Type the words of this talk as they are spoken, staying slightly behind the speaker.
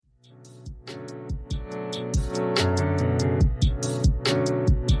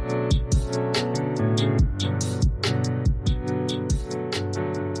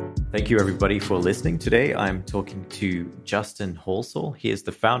Thank you, everybody, for listening. Today, I'm talking to Justin Halsall. He is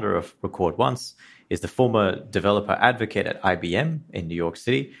the founder of Record Once, is the former developer advocate at IBM in New York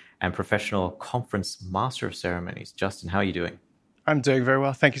City, and professional conference master of ceremonies. Justin, how are you doing? I'm doing very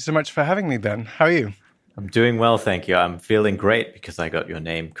well. Thank you so much for having me, Ben. How are you? I'm doing well, thank you. I'm feeling great because I got your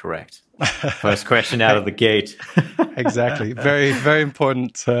name correct. First question out of the gate. Exactly. Very, very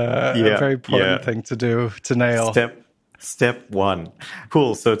important. Very important thing to do, to nail. Step one.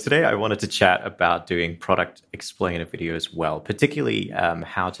 Cool. So today I wanted to chat about doing product explainer videos well, particularly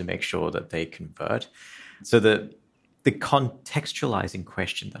how to make sure that they convert. So the contextualizing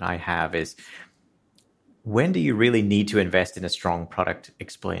question that I have is, when do you really need to invest in a strong product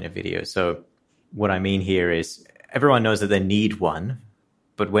explainer video? So what I mean here is everyone knows that they need one,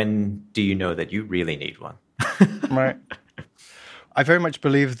 but when do you know that you really need one? Right. I very much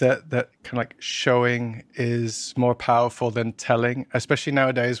believe that kind of like showing is more powerful than telling, especially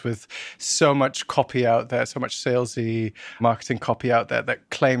nowadays with so much copy out there, so much salesy marketing copy out there that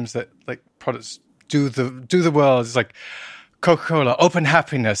claims that like products do the world. It's like Coca-Cola, open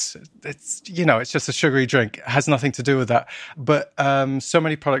happiness. It's, it's just a sugary drink. It has nothing to do with that. But so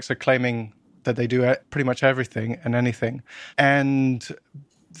many products are claiming that they do pretty much everything and anything. And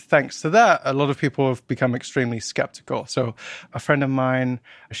thanks to that, a lot of people have become extremely skeptical. So a friend of mine,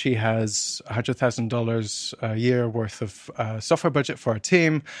 she has $100,000 a year worth of software budget for her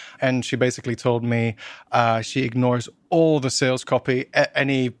team. And she basically told me she ignores all the sales copy,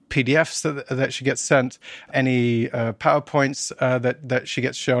 any PDFs that she gets sent, any PowerPoints that she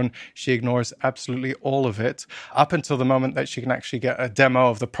gets shown. She ignores absolutely all of it up until the moment that she can actually get a demo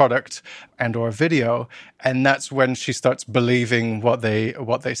of the product and or a video. And that's when she starts believing what they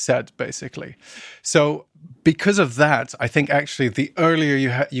said, basically. So because of that, I think actually the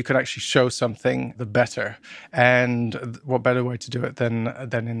earlier you can actually show something, the better. And what better way to do it than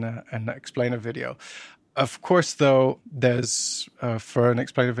in an explainer video? Of course, though, there's, for an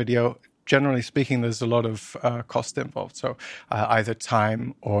explainer video, generally speaking, there's a lot of cost involved. So either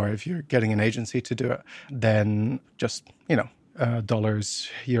time or if you're getting an agency to do it, then just, dollars,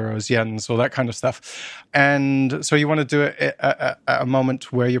 euros, yens, all that kind of stuff. And so you want to do it at a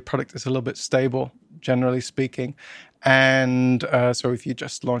moment where your product is a little bit stable, generally speaking. And so if you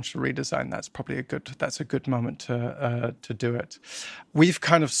just launched a redesign, that's a good moment to do it. We've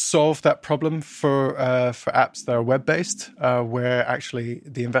kind of solved that problem for apps that are web-based, where actually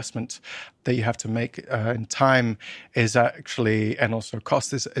the investment that you have to make in time is actually, and also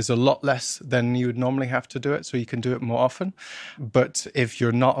cost is a lot less than you would normally have to do it. So you can do it more often. But if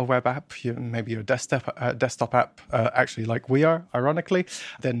you're not a web app, maybe you're a desktop app, actually like we are, ironically,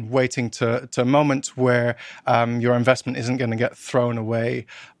 then waiting to a moment where your investment isn't going to get thrown away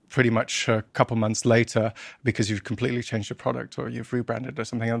pretty much a couple months later because you've completely changed your product or you've rebranded or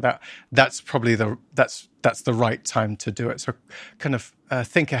something like that. That's probably that's the right time to do it. So kind of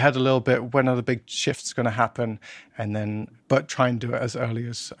think ahead a little bit. When are the big shifts going to happen? And but try and do it as early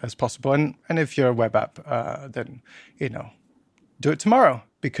as possible. And if you're a web app, then do it tomorrow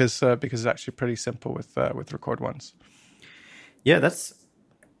because it's actually pretty simple with Record Once. Yeah, that's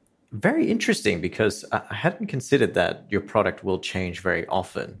very interesting because I hadn't considered that your product will change very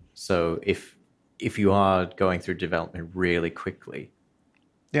often. So if you are going through development really quickly,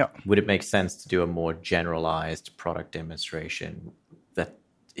 would it make sense to do a more generalized product demonstration that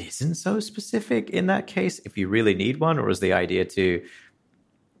isn't so specific in that case if you really need one? Or is the idea to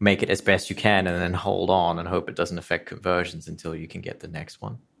make it as best you can and then hold on and hope it doesn't affect conversions until you can get the next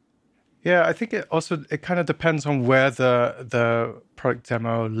one? Yeah, I think it kind of depends on where the product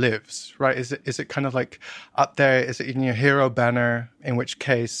demo lives, right? Is it kind of like up there? Is it in your hero banner? In which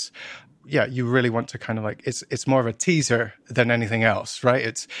case, you really want to kind of like it's more of a teaser than anything else, right?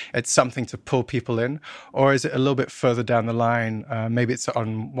 It's something to pull people in, or is it a little bit further down the line? Maybe it's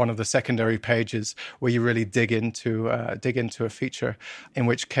on one of the secondary pages where you really dig into a feature. In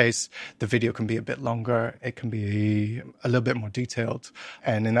which case, the video can be a bit longer. It can be a little bit more detailed,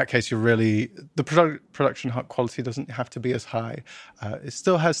 and in that case, the production quality doesn't have to be as high. It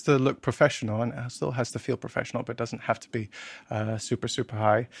still has to look professional and it still has to feel professional, but it doesn't have to be super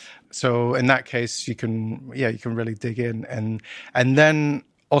high. So in that case, you can really dig in. And then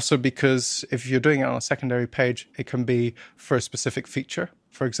also because if you're doing it on a secondary page, it can be for a specific feature,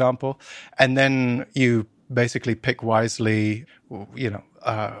 for example. And then you basically pick wisely,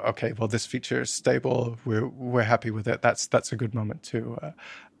 okay, well, this feature is stable. We're happy with it. That's a good moment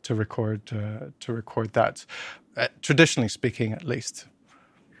to record that, traditionally speaking, at least.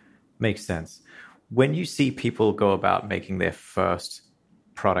 Makes sense. When you see people go about making their first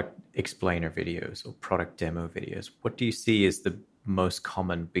product explainer videos or product demo videos, what do you see as the most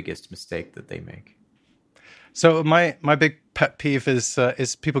common, biggest mistake that they make? So my big pet peeve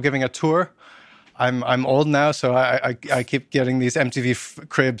is people giving a tour. I'm old now, so I keep getting these MTV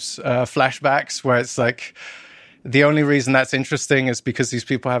Cribs flashbacks where it's like the only reason that's interesting is because these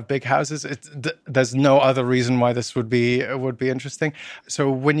people have big houses. There's no other reason why this would be interesting.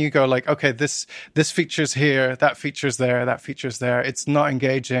 So when you go like, okay, this features here, that features there, that features there, it's not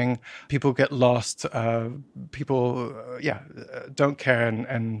engaging. People get lost. People, don't care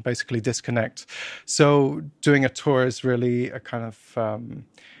and basically disconnect. So doing a tour is really a kind of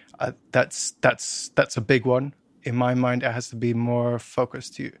that's a big one. In my mind, it has to be more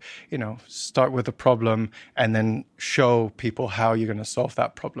focused. You start with a problem and then show people how you're going to solve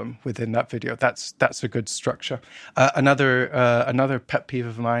that problem within that video. That's a good structure. Another pet peeve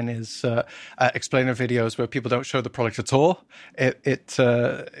of mine is explainer videos where people don't show the product at all. A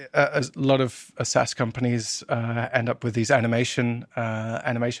lot of SaaS companies end up with these animation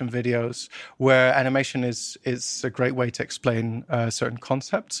videos where animation is a great way to explain certain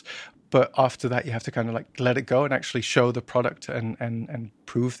concepts. But after that, you have to kind of like let it go and actually show the product and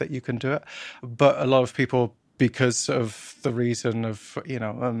prove that you can do it. But a lot of people, because of the reason of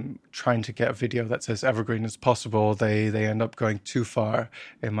trying to get a video that's as evergreen as possible, they end up going too far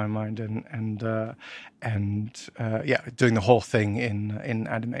in my mind and doing the whole thing in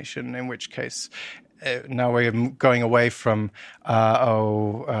animation. In which case, now we're going away from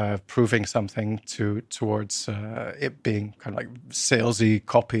proving something towards it being kind of like salesy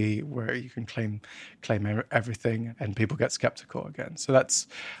copy where you can claim everything and people get skeptical again. So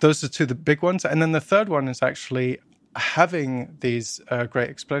those are the big ones. And then the third one is actually having these great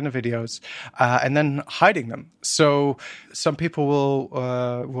explainer videos and then hiding them. So some people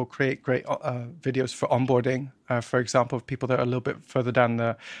will create great videos for onboarding, for example, of people that are a little bit further down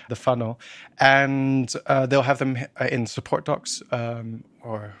the funnel, and they'll have them in support docs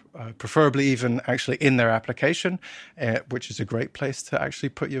or preferably even actually in their application, which is a great place to actually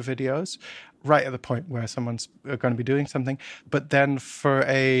put your videos right at the point where someone's going to be doing something. But then for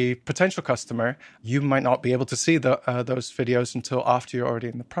a potential customer, you might not be able to see those videos until after you're already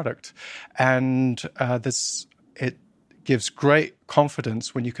in the product. And it gives great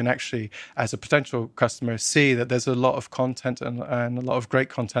confidence when you can actually, as a potential customer, see that there's a lot of content and a lot of great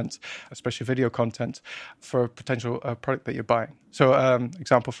content, especially video content, for a potential product that you're buying. So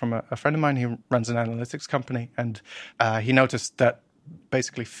example from a friend of mine, he runs an analytics company, and he noticed that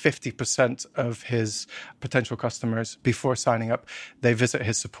basically 50% of his potential customers, before signing up, they visit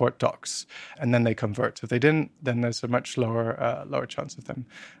his support docs and then they convert. If they didn't, then there's a much lower chance of them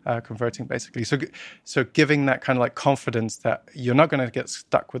converting, basically. So giving that kind of like confidence that you're not going to get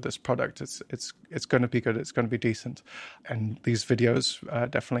stuck with this product. It's going to be good. It's going to be decent. And these videos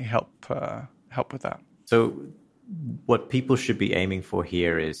definitely help with that. So what people should be aiming for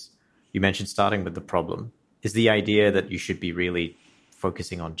here is, you mentioned starting with the problem. Is the idea that you should be really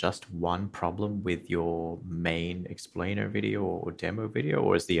focusing on just one problem with your main explainer video or demo video,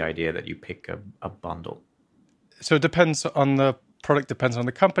 or is the idea that you pick a bundle? So it depends on the product, depends on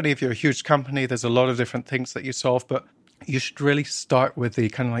the company. If you're a huge company, there's a lot of different things that you solve, but you should really start with the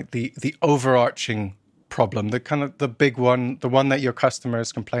kind of like the overarching problem, the kind of the big one, the one that your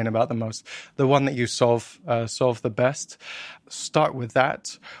customers complain about the most, the one that you solve the best. Start with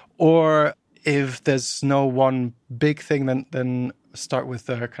that. Or if there's no one big thing, then start with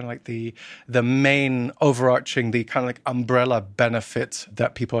the kind of like the main overarching, the kind of like umbrella benefit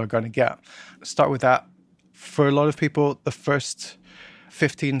that people are going to get. Start with that. For a lot of people, the first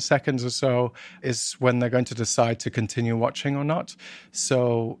 15 seconds or so is when they're going to decide to continue watching or not.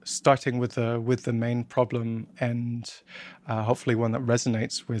 So starting with the main problem and hopefully one that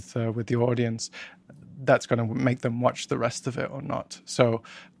resonates with the audience, that's going to make them watch the rest of it or not. So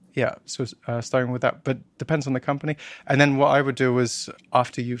starting with that, but depends on the company. And then what I would do is,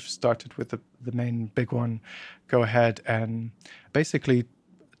 after you've started with the main big one, go ahead and basically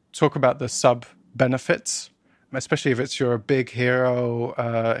talk about the sub benefits, especially if it's your big hero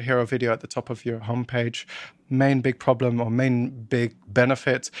video at the top of your homepage. Main big problem or main big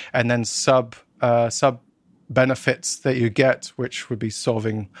benefit, and then sub benefits that you get, which would be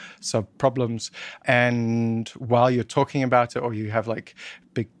solving sub problems. And while you're talking about it, or you have like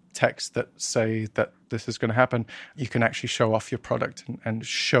big text that say that this is going to happen, you can actually show off your product and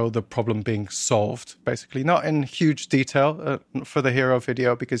show the problem being solved, basically. Not in huge detail for the hero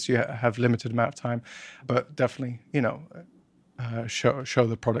video because you have limited amount of time, but definitely, show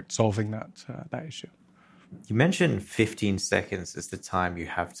the product solving that issue. You mentioned 15 seconds is the time you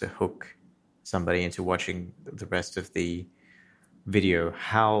have to hook somebody into watching the rest of the video,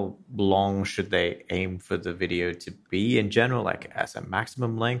 how long should they aim for the video to be in general, like as a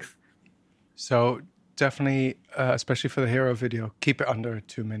maximum length? So definitely, especially for the hero video, keep it under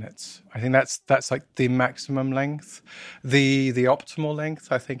 2 minutes. I think that's like the maximum length. The optimal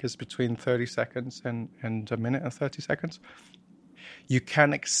length, I think, is between 30 seconds and a minute and 30 seconds. You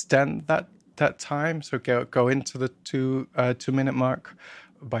can extend that time, so go into the 2 minute mark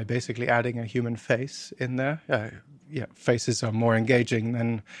by basically adding a human face in there. Faces are more engaging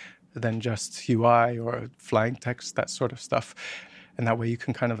than just UI or flying text, that sort of stuff. And that way you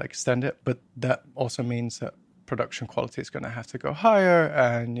can kind of extend it. But that also means that production quality is going to have to go higher,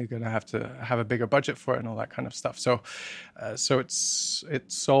 and you're going to have a bigger budget for it and all that kind of stuff. So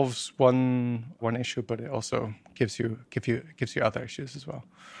it solves one issue, but it also gives you other issues as well.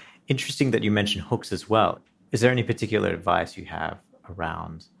 Interesting that you mentioned hooks as well. Is there any particular advice you have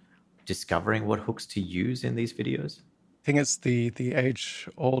around discovering what hooks to use in these videos? I think it's the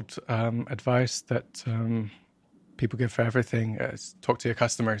age-old advice that people give for everything. Talk to your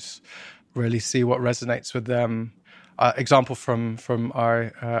customers, really see what resonates with them. Example from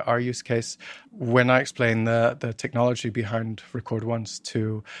our use case, when I explain the technology behind Record Once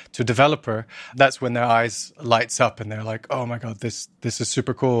to a developer, that's when their eyes lights up and they're like, "Oh my god, this is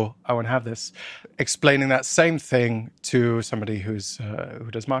super cool! I want to have this." Explaining that same thing to somebody who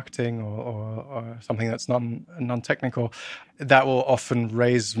does marketing or something that's non-technical, that will often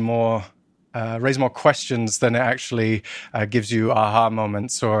raise more questions than it actually gives you aha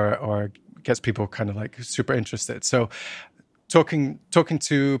moments or gets people kind of like super interested. So talking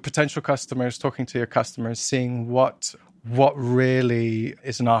to potential customers, talking to your customers, seeing what really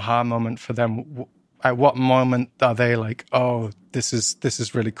is an aha moment for them. At what moment are they like, "Oh, this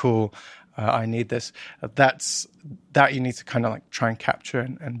is really cool. I need this." That you need to kind of like try and capture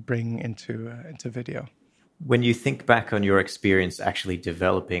and bring into video. When you think back on your experience actually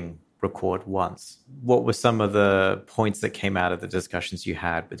developing Record Once, what were some of the points that came out of the discussions you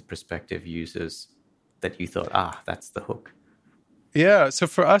had with prospective users that you thought, that's the hook? Yeah, so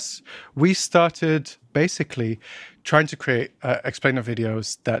for us, we started basically trying to create explainer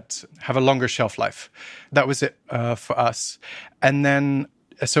videos that have a longer shelf life. That was it for us. And then,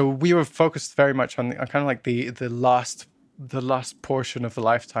 so we were focused very much on kind of like the last portion of the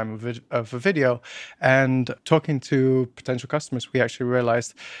lifetime of a video. And talking to potential customers, we actually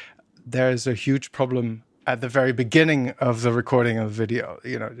realized there's a huge problem at the very beginning of the recording of the video.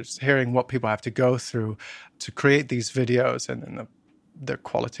 Just hearing what people have to go through to create these videos, and then the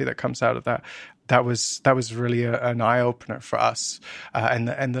quality that comes out of that. That was really an eye opener for us, and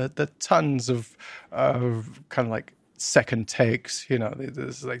the tons of kind of like second takes.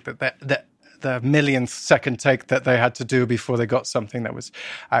 There's like the millionth second take that they had to do before they got something that was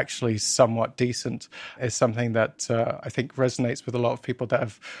actually somewhat decent is something that I think resonates with a lot of people that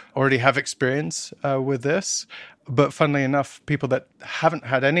already have experience with this. But funnily enough, people that haven't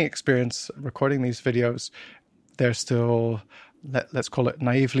had any experience recording these videos, they're still, let's call it,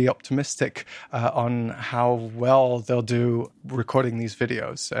 naively optimistic on how well they'll do recording these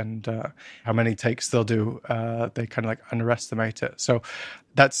videos and how many takes they'll do. They kind of like underestimate it. So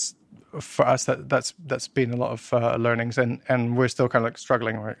that's, for us, that's been a lot of learnings, and we're still kind of like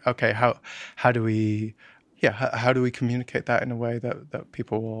struggling. Right? Okay, how do we communicate that in a way that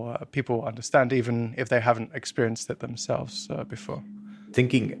people will understand, even if they haven't experienced it themselves before?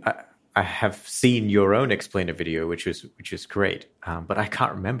 Thinking, I have seen your own explainer video, which is great, but I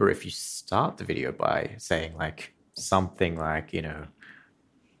can't remember if you start the video by saying like something like,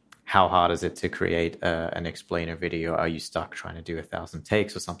 how hard is it to create an explainer video? Are you stuck trying to do 1,000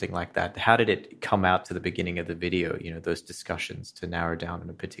 takes or something like that? How did it come out to the beginning of the video, those discussions to narrow down on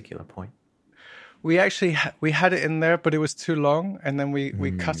a particular point? We actually we had it in there, but it was too long, and then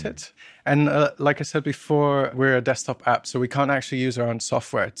we cut it. And like I said before, we're a desktop app, so we can't actually use our own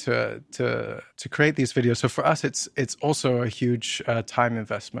software to create these videos. So for us, it's also a huge time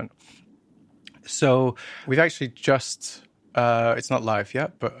investment. So we've actually just... it's not live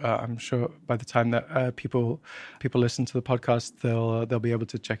yet, but I'm sure by the time that people listen to the podcast, they'll be able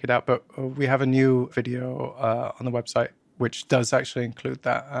to check it out. But we have a new video on the website which does actually include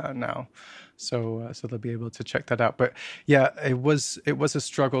that now, so they'll be able to check that out. But yeah, it was a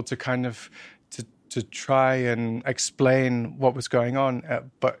struggle to kind of to try and explain what was going on,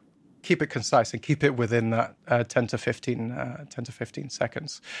 but keep it concise and keep it within that 10 to 15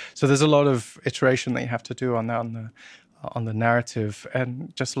 seconds. So there's a lot of iteration that you have to do on that, on the narrative,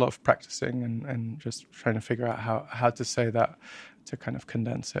 and just a lot of practicing and just trying to figure out how to say that to kind of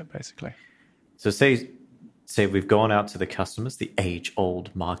condense it, basically. So say say we've gone out to the customers, the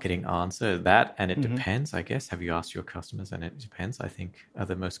age-old marketing answer, that, and it Hmm. depends, I guess. Have you asked your customers? And it depends, I think, are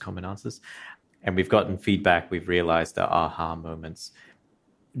the most common answers. And we've gotten feedback. We've realized the aha moments.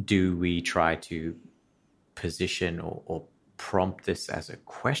 Do we try to position or prompt this as a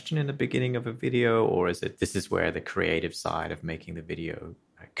question in the beginning of a video, or is it this is where the creative side of making the video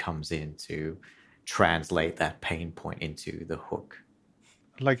comes in to translate that pain point into the hook?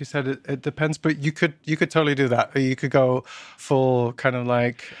 Like you said, it depends, but you could totally do that. You could go full kind of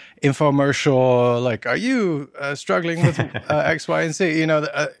like infomercial, like, are you struggling with X, Y, and Z?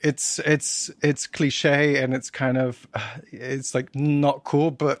 It's cliche and it's kind of it's like not cool,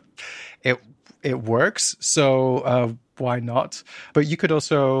 but it it works. So why not? But you could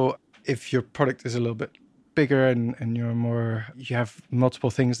also, if your product is a little bit bigger and you have multiple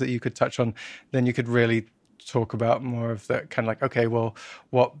things that you could touch on, then you could really talk about more of that kind of like, okay, well,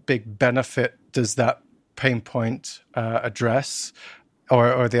 what big benefit does that pain point address?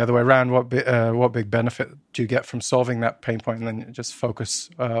 Or the other way around, what big benefit do you get from solving that pain point, and then just focus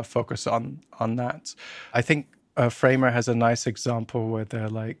on that. I think Framer has a nice example where they're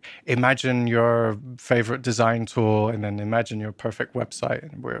like, imagine your favorite design tool, and then imagine your perfect website,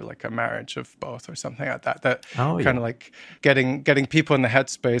 and we're like a marriage of both, or something like that. That Oh, kind yeah. of like getting people in the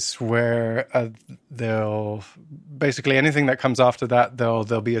headspace where they'll basically anything that comes after that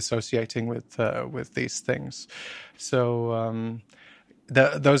they'll be associating with these things. So.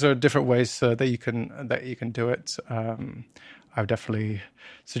 Those are different ways that you can do it. I would definitely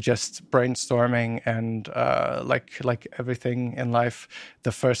suggest brainstorming, and like everything in life,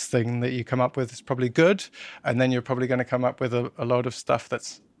 the first thing that you come up with is probably good, and then you're probably going to come up with a load of stuff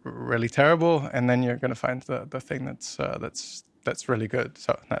that's really terrible, and then you're going to find the thing that's really good.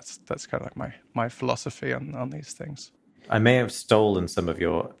 So that's kind of like my philosophy on these things. I may have stolen some of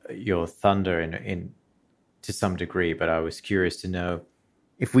your thunder in to some degree, but I was curious to know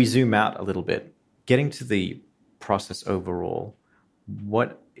if we zoom out a little bit, getting to the process overall,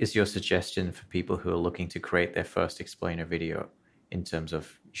 what is your suggestion for people who are looking to create their first explainer video in terms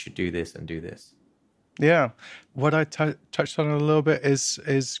of you should do this and do this? Yeah, what I touched on a little bit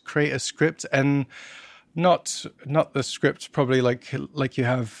is create a script, and not the script probably like you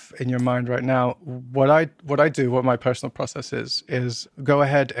have in your mind right now. What my personal process is go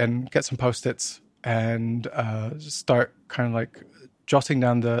ahead and get some post-its and start kind of like jotting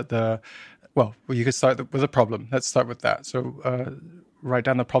down well, you could start with a problem. Let's start with that. So write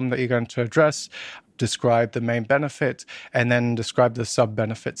down the problem that you're going to address, describe the main benefit, and then describe the sub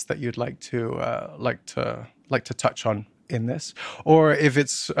benefits that you'd like to touch on in this. Or if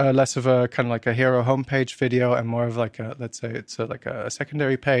it's less of a kind of like a hero homepage video and more of like a, let's say it's like a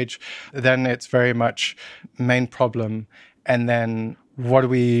secondary page, then it's very much main problem, and then what are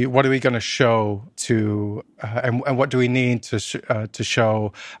we going to show to and what do we need to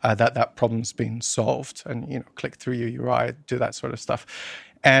show that problem's been solved, and click through your UI, do that sort of stuff.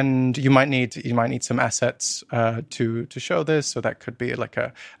 And you might need some assets to show this. So that could be like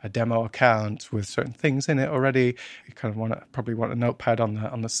a demo account with certain things in it already. You kind of probably want a notepad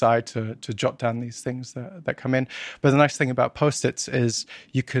on the side to jot down these things that come in. But the nice thing about post-its is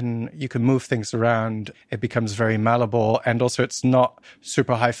you can move things around. It becomes very malleable, and also it's not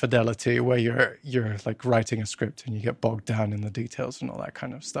super high fidelity where you're like writing a script and you get bogged down in the details and all that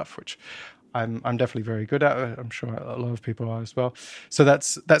kind of stuff, which I'm definitely very good at it. I'm sure a lot of people are as well. So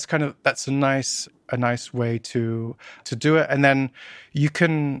that's a nice way to do it. And then you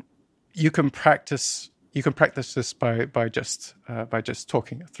can practice this by just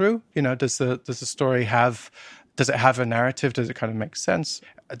talking it through. Does the story have a narrative? Does it kind of make sense?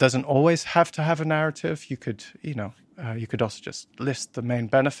 It doesn't always have to have a narrative. You could also just list the main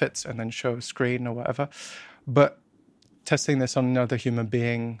benefits and then show a screen or whatever. But testing this on another human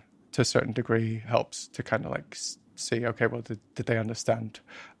being to a certain degree helps to kind of like see, okay, well, did they understand?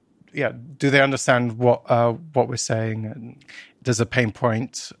 Yeah, do they understand what we're saying? And does a pain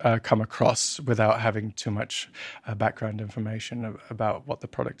point come across without having too much background information about what the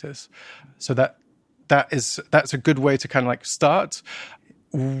product is? So that's a good way to kind of like start.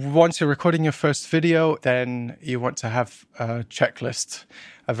 Once you're recording your first video, then you want to have a checklist,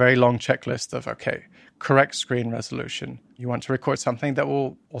 a very long checklist of, okay, correct screen resolution. You want to record something that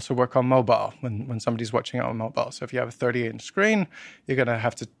will also work on mobile when somebody's watching it on mobile. So if you have a 30-inch screen, you're going to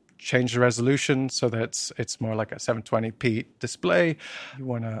have to change the resolution so that it's more like a 720p display. You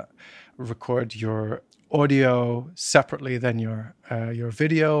want to record your audio separately than your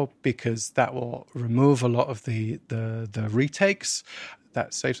video, because that will remove a lot of the retakes.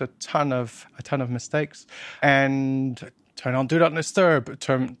 That saves a ton of mistakes. And turn on Do Not Disturb.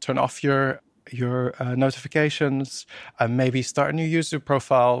 Turn off your your notifications, and maybe start a new user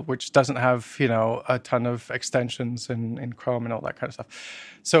profile, which doesn't have, a ton of extensions in Chrome and all that kind of stuff.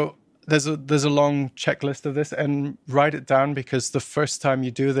 So there's a long checklist of this, and write it down, because the first time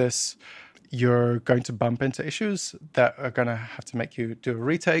you do this, you're going to bump into issues that are going to have to make you do a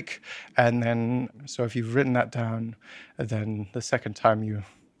retake. And then, so if you've written that down, then the second time you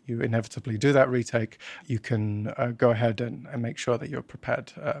inevitably do that retake, you can go ahead and make sure that you're prepared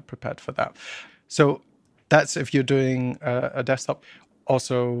for that. So that's if you're doing a desktop.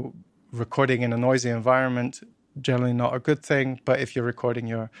 Also, recording in a noisy environment, generally not a good thing. But if you're recording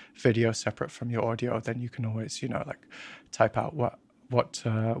your video separate from your audio, then you can always, type out what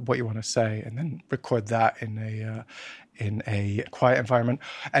you want to say, and then record that in a quiet environment.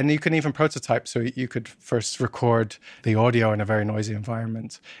 And you can even prototype. So you could first record the audio in a very noisy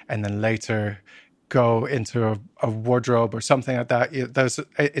environment, and then later go into a wardrobe or something like that.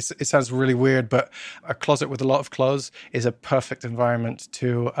 It sounds really weird, but a closet with a lot of clothes is a perfect environment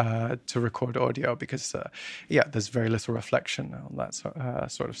to record audio, because there's very little reflection on that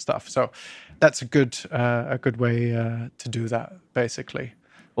sort of stuff. So that's a good way to do that, basically.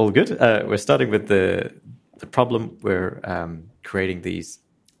 All good. We're starting with the problem. We're creating these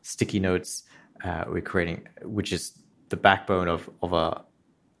sticky notes. We're creating, which is the backbone of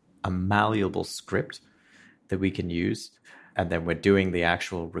a malleable script that we can use. And then we're doing the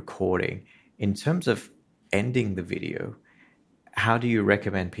actual recording. In terms of ending the video, how do you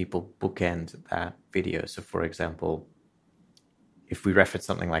recommend people bookend that video? So for example, if we reference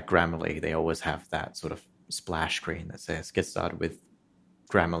something like Grammarly, they always have that sort of splash screen that says, get started with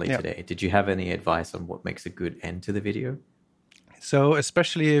Grammarly today. Did you have any advice on what makes a good end to the video? So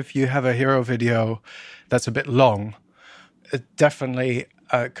especially if you have a hero video that's a bit long, definitely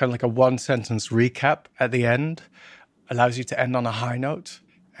kind of like a one-sentence recap at the end allows you to end on a high note,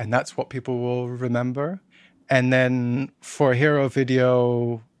 and that's what people will remember. And then for a hero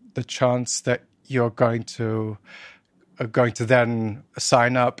video, the chance that you're going to then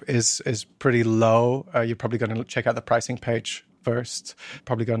sign up is pretty low. You're probably going to check out the pricing page first,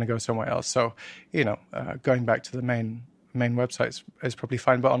 probably going to go somewhere else. So, going back to the main website is probably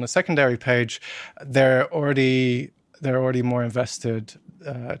fine. But on the secondary page, they're already more invested.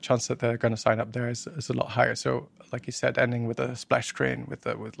 Chance that they're going to sign up there is a lot higher. So, like you said, ending with a splash screen with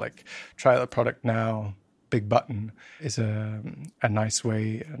like try the product now, big button is a nice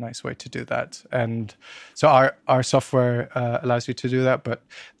way to do that. And so our software allows you to do that, but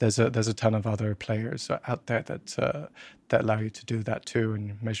there's a ton of other players out there that allow you to do that too,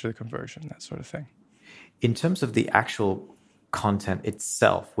 and measure the conversion, that sort of thing. In terms of the actual content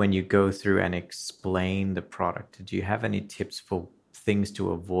itself, when you go through and explain the product, do you have any tips for things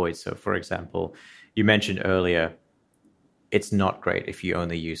to avoid? So for example, you mentioned earlier, it's not great if you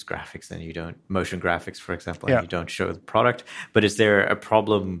only use graphics and you don't motion graphics, for example, and you don't show the product. But is there a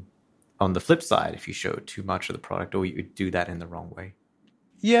problem on the flip side if you show too much of the product, or you do that in the wrong way?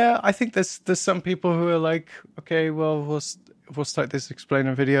 Yeah, I think there's some people who are like, okay, well, we'll start this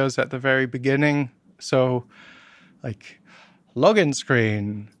explainer videos at the very beginning. So like login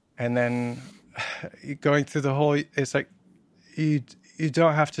screen, and then going through the whole, it's like you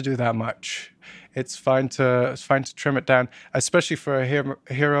don't have to do that much. It's fine to trim it down, especially for a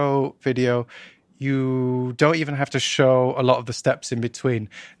hero video. You don't even have to show a lot of the steps in between.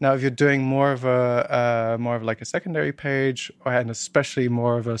 Now, if you're doing more of like a secondary page, and especially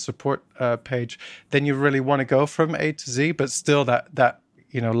more of a support page, then you really want to go from A to Z. But still, that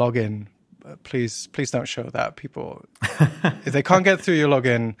login, please don't show that. People, if they can't get through your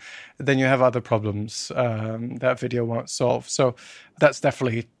login, then you have other problems that video won't solve. So that's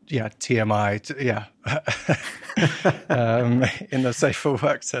definitely TMI. In the safer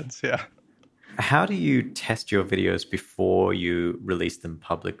work sense. Yeah. How do you test your videos before you release them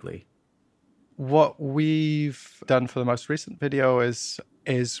publicly? What we've done for the most recent video is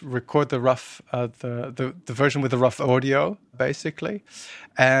record the rough the version with the rough audio, basically,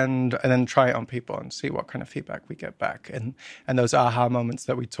 and then try it on people and see what kind of feedback we get back. And those aha moments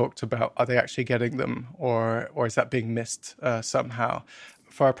that we talked about, are they actually getting them, or is that being missed somehow?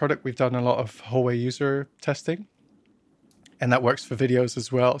 For our product, we've done a lot of hallway user testing, and that works for videos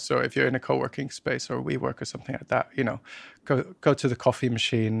as well. So if you're in a co-working space or WeWork or something like that, go to the coffee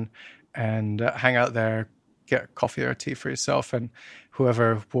machine and hang out there, get coffee or tea for yourself, and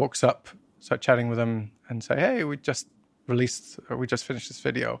whoever walks up, start chatting with them and say, hey, we just finished this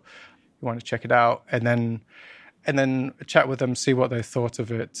video. You want to check it out? And then chat with them, see what they thought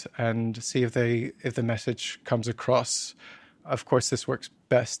of it, and see if the message comes across Of course, this works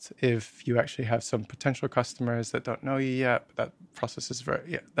best if you actually have some potential customers that don't know you yet. But that process is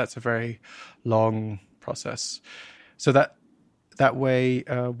that's a very long process. So that way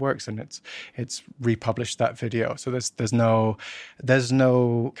works, and it's republished that video. So there's no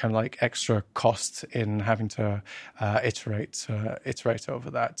kind of like extra cost in having to iterate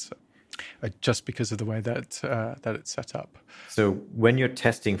over that, just because of the way that it's set up. So when you're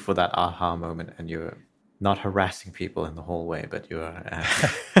testing for that aha moment and you're not harassing people in the hallway, but you're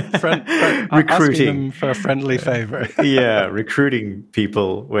Asking them for a friendly favor. Yeah, recruiting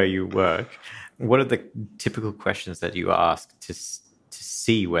people where you work. What are the typical questions that you ask to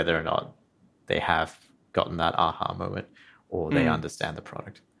see whether or not they have gotten that aha moment or they understand the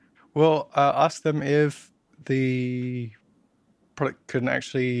product? Well, ask them if the product can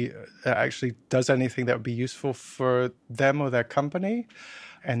actually does anything that would be useful for them or their company,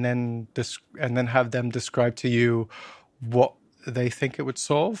 and then have them describe to you what they think it would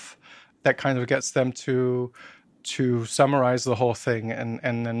solve. That kind of gets them to summarize the whole thing and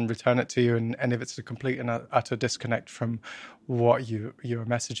then return it to you. And if it's a complete and utter disconnect from what your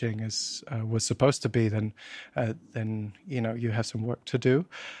messaging was supposed to be, then you have some work to do.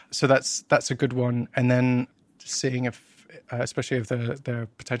 So that's a good one. And then seeing if, especially if they're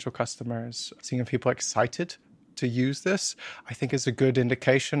potential customers, seeing if people are excited to use this, I think is a good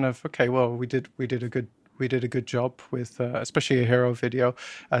indication of, okay, well, we did a good job with especially a hero video.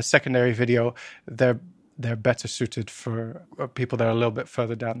 A secondary video, they're better suited for people that are a little bit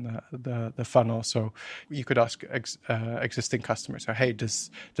further down the funnel. So you could ask existing customers, hey,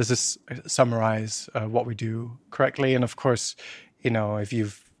 does this summarize what we do correctly? And of course, if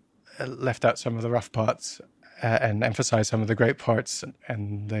you've left out some of the rough parts and emphasize some of the great parts,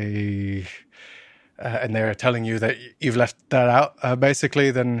 and they're telling you that you've left that out,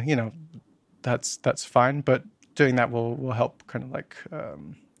 basically, then that's fine. But doing that will help kind of like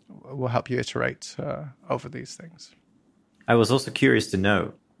will help you iterate over these things. I was also curious to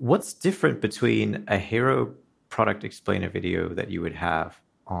know what's different between a hero product explainer video that you would have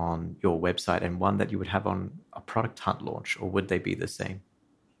on your website and one that you would have on a product hunt launch, or would they be the same?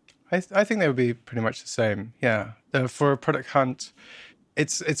 I think they would be pretty much the same. Yeah, for a product hunt,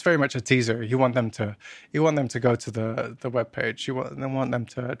 it's very much a teaser. You want them to go to the webpage. You want them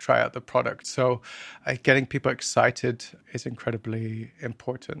to try out the product. So getting people excited is incredibly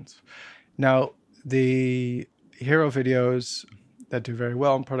important. Now, the hero videos that do very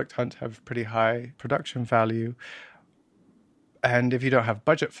well on Product Hunt have pretty high production value. And if you don't have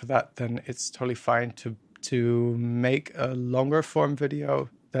budget for that, then it's totally fine to make a longer form video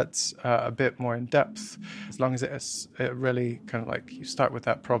that's a bit more in depth, as long as it really kind of like you start with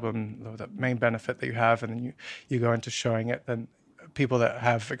that problem or that main benefit that you have, and then you go into showing it. Then people that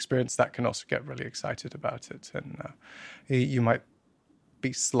have experienced that can also get really excited about it, and you might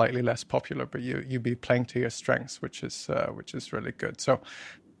be slightly less popular, but you be playing to your strengths, which is really good. So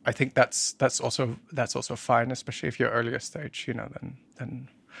I think that's also fine, especially if you're earlier stage. Then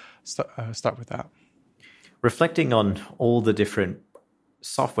start with that. Reflecting on all the different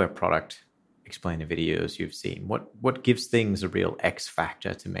software product explainer videos you've seen, what gives things a real X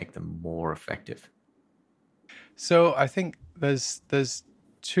factor to make them more effective? So I think there's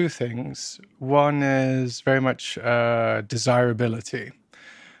two things. One is very much desirability.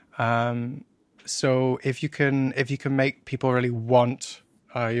 So if you can make people really want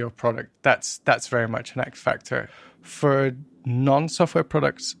your product, that's very much an X factor. For non-software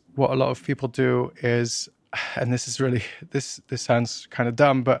products, what a lot of people do is, and this is really, this sounds kind of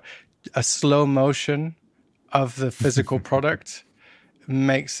dumb, but a slow motion of the physical product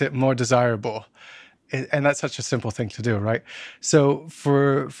makes it more desirable. And that's such a simple thing to do, right? So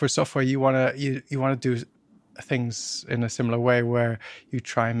for software, you want to do things in a similar way where you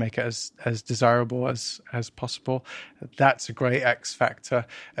try and make it as desirable as possible. That's a great X factor.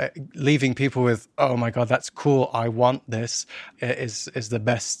 Leaving people with, oh my God, that's cool, I want this, is the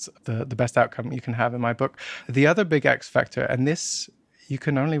best outcome you can have in my book. The other big X factor, and this you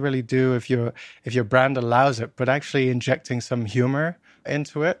can only really do if your brand allows it, but actually injecting some humor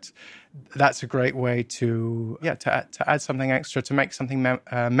into it, that's a great way to add something extra, to make something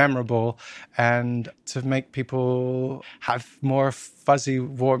memorable, and to make people have more fuzzy,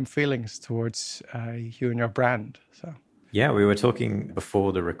 warm feelings towards you and your brand. So yeah, we were talking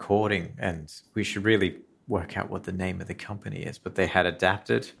before the recording, and we should really work out what the name of the company is, but they had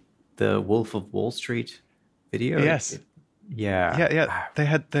adapted the Wolf of Wall Street video. Yes. Yeah. Yeah,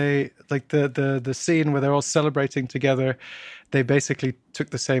 they like the scene where they're all celebrating together. They basically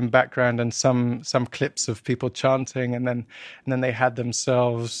took the same background and some clips of people chanting, and then they had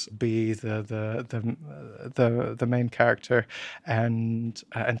themselves be the main character and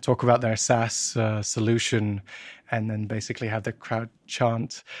talk about their SaaS solution, and then basically have the crowd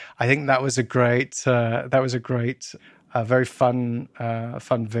chant. I think that was a great, very fun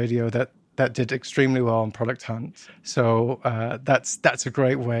video that did extremely well on Product Hunt. So that's a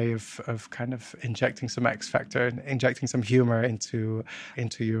great way of kind of injecting some X factor, injecting some humor into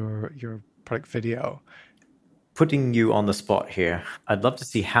your product video. Putting you on the spot here, I'd love to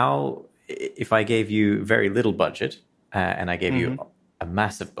see how, if I gave you very little budget and I gave you a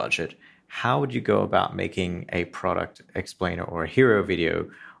massive budget, how would you go about making a product explainer or a hero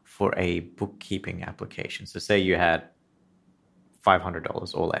video for a bookkeeping application? So say you had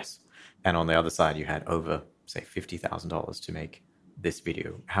 $500 or less, and on the other side you had over, say, $50,000 to make this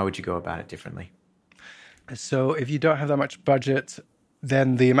video. How would you go about it differently? So if you don't have that much budget,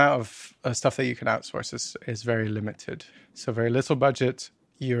 then the amount of stuff that you can outsource is very limited. So very little budget,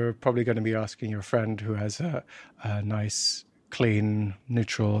 you're probably going to be asking your friend who has a nice, clean,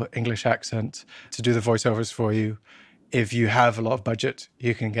 neutral English accent to do the voiceovers for you. If you have a lot of budget,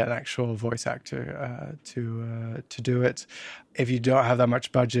 you can get an actual voice actor to do it. If you don't have that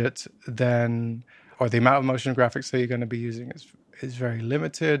much budget, then, or the amount of motion graphics that you're going to be using is very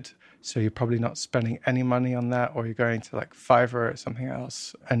limited. So you're probably not spending any money on that, or you're going to like Fiverr or something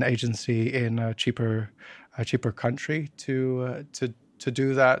else, an agency in a cheaper country to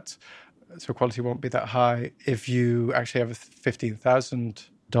do that. So quality won't be that high. If you actually have a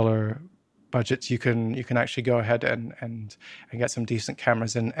 $15,000 budget, you can actually go ahead and get some decent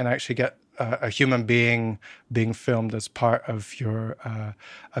cameras and actually get a human being filmed as part of your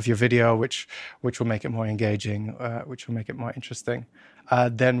video, which will make it more engaging, which will make it more interesting.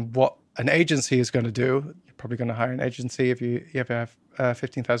 Then what an agency is going to do, you're probably going to hire an agency if you have a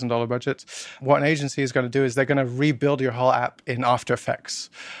 $15,000 budget. What an agency is going to do is they're going to rebuild your whole app in After Effects.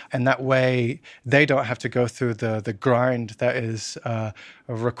 And that way they don't have to go through the grind that is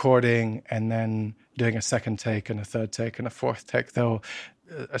recording and then doing a second take and a third take and a fourth take. They'll,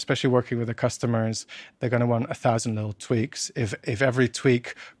 especially working with the customers, they're going to want 1,000 little tweaks. If every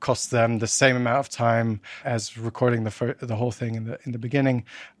tweak costs them the same amount of time as recording the whole thing in the beginning,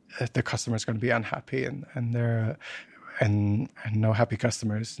 the customer is going to be unhappy, and no happy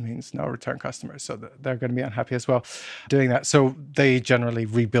customers means no return customers. So they're going to be unhappy as well doing that. So they generally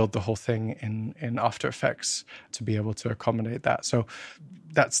rebuild the whole thing in After Effects to be able to accommodate that. So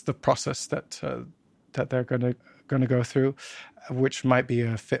that's the process that they're going to go through, which might be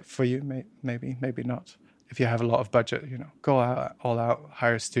a fit for you, maybe not. If you have a lot of budget, go all out,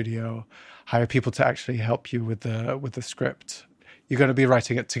 hire a studio, hire people to actually help you with the script. You're going to be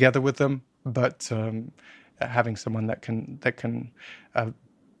writing it together with them, but having someone that can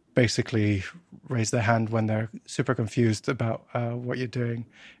basically raise their hand when they're super confused about what you're doing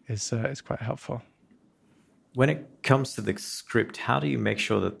is quite helpful. When it comes to the script, how do you make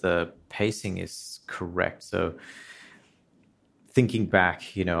sure that the pacing is correct? So thinking back,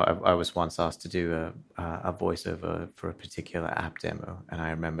 I was once asked to do a voiceover for a particular app demo, and I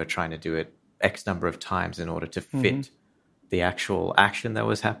remember trying to do it X number of times in order to fit the actual action that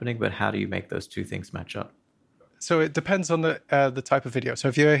was happening. But how do you make those two things match up? So it depends on the type of video. So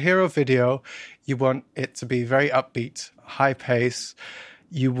if you're a hero video, you want it to be very upbeat, high pace.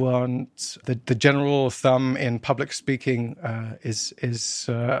 You want the general thumb in public speaking is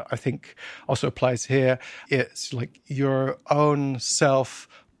I think also applies here. It's like your own self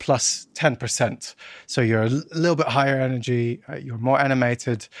plus 10%. So you're a little bit higher energy. You're more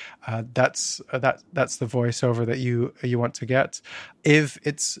animated. That's the voiceover that you want to get. If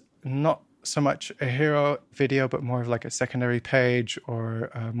it's not so much a hero video, but more of like a secondary page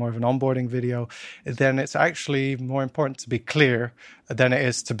or more of an onboarding video, then it's actually more important to be clear than it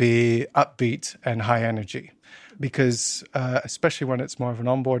is to be upbeat and high energy. Because especially when it's more of an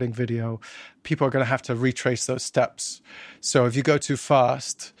onboarding video, people are going to have to retrace those steps. So if you go too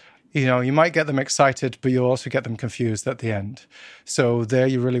fast, you might get them excited, but you'll also get them confused at the end. So there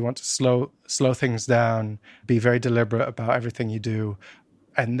you really want to slow things down, be very deliberate about everything you do.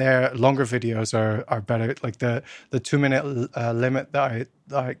 And their longer videos are better. Like the 2-minute limit that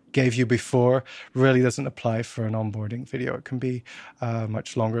I gave you before really doesn't apply for an onboarding video. It can be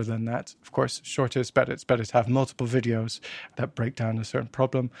much longer than that. Of course, shorter is better. It's better to have multiple videos that break down a certain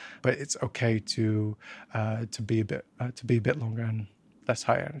problem, but it's okay to be a bit longer and less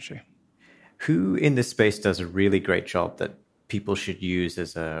high energy. Who in this space does a really great job that people should use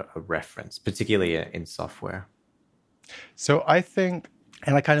as a reference, particularly in software? So I think,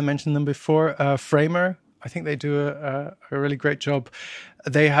 and I kind of mentioned them before, Framer, I think they do a really great job.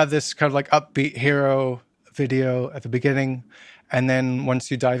 They have this kind of like upbeat hero video at the beginning. And then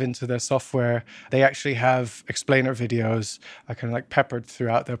once you dive into their software, they actually have explainer videos kind of like peppered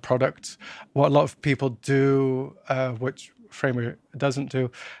throughout their product. What a lot of people do, which Framer doesn't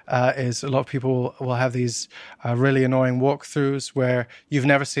do, is a lot of people will have these really annoying walkthroughs where you've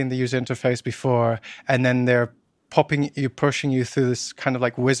never seen the user interface before, and then they're pushing you through this kind of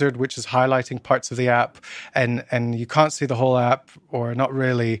like wizard, which is highlighting parts of the app, and you can't see the whole app, or not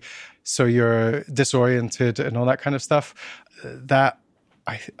really, so you're disoriented and all that kind of stuff. That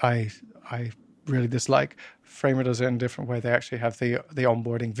I really dislike. Framer does it in a different way. They actually have the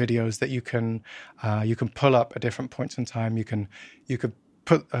onboarding videos that you can pull up at different points in time. You can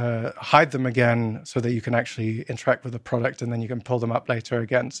hide them again so that you can actually interact with the product, and then you can pull them up later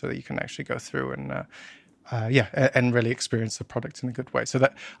again so that you can actually go through and and really experience the product in a good way. So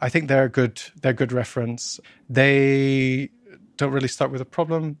that I think they're good reference. They don't really start with a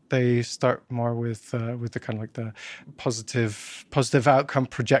problem. They start more with the kind of like the positive outcome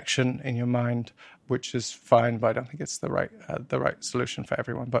projection in your mind, which is fine, but I don't think it's the right solution for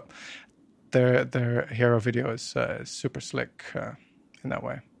everyone. But their hero video is super slick in that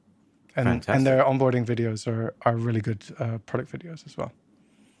way, and their onboarding videos are really good product videos as well.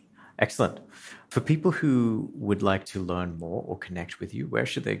 Excellent. For people who would like to learn more or connect with you, where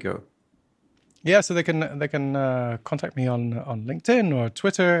should they go? Yeah, so they can contact me on LinkedIn or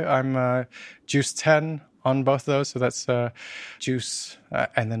Twitter. I'm Juice10 on both of those, so that's Juice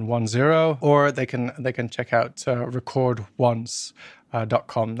and then 10. Or they can check out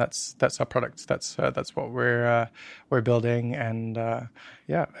recordonce.com. That's our product. That's what we're building, and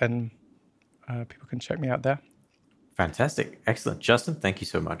people can check me out there. Fantastic, excellent, Justin. Thank you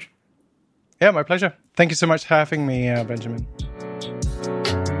so much. Yeah, my pleasure. Thank you so much for having me, Benjamin.